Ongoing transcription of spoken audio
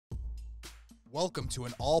Welcome to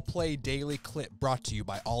an All Play Daily Clip brought to you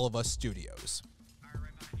by All of Us Studios.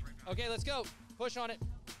 Okay, let's go. Push on it.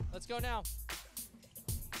 Let's go now.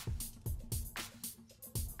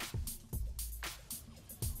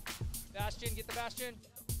 Bastion, get the Bastion.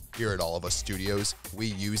 Here at All of Us Studios, we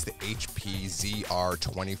use the HP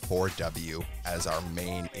ZR24w as our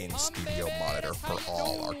main in-studio monitor for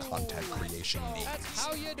all our content creation needs.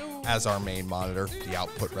 As our main monitor, the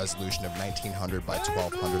output resolution of 1900 by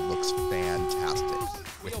 1200 looks fantastic,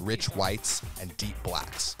 with rich whites and deep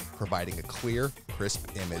blacks, providing a clear, crisp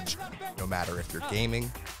image no matter if you're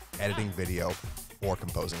gaming, editing video, or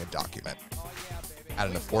composing a document. At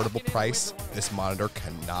an affordable price, this monitor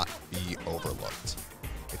cannot be overlooked.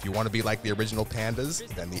 If you want to be like the original pandas,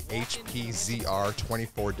 then the HP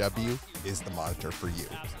ZR24w is the monitor for you.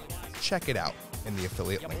 Check it out in the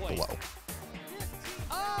affiliate link below.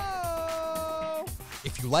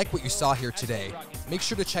 If you like what you saw here today, make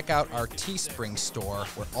sure to check out our Teespring store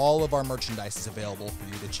where all of our merchandise is available for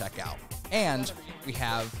you to check out. And we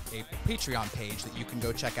have a Patreon page that you can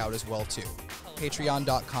go check out as well too.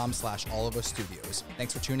 Patreon.com/allofusstudios.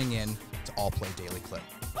 Thanks for tuning in to All Play Daily Clip.